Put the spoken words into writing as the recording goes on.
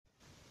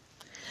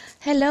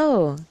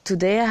Hello!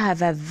 Today I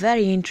have a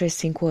very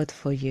interesting quote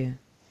for you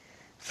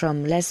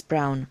from Les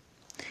Brown.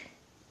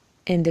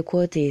 And the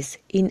quote is,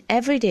 in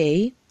every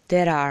day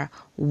there are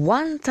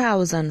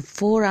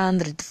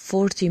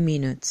 1,440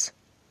 minutes.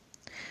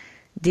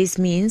 This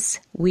means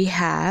we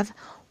have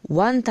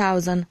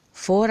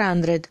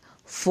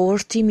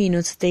 1,440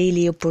 minutes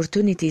daily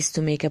opportunities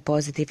to make a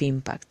positive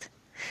impact.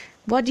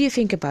 What do you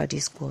think about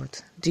this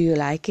quote? Do you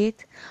like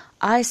it?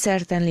 I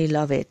certainly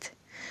love it,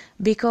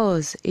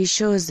 because it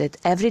shows that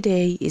every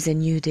day is a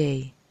new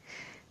day.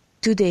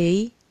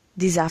 Today,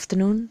 this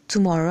afternoon,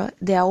 tomorrow,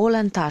 they are all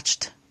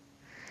untouched.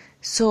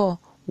 So,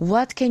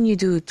 what can you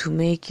do to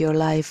make your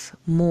life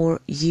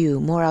more you,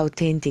 more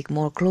authentic,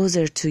 more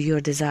closer to your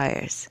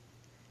desires?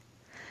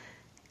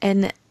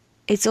 And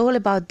it's all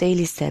about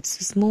daily steps.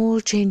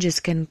 Small changes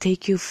can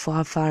take you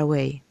far, far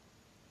away.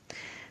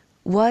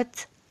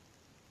 What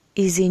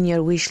is in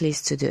your wish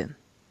list to do?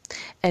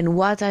 And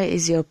what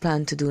is your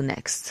plan to do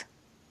next?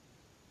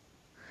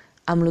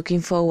 I'm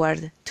looking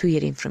forward to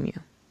hearing from you.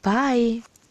 Bye!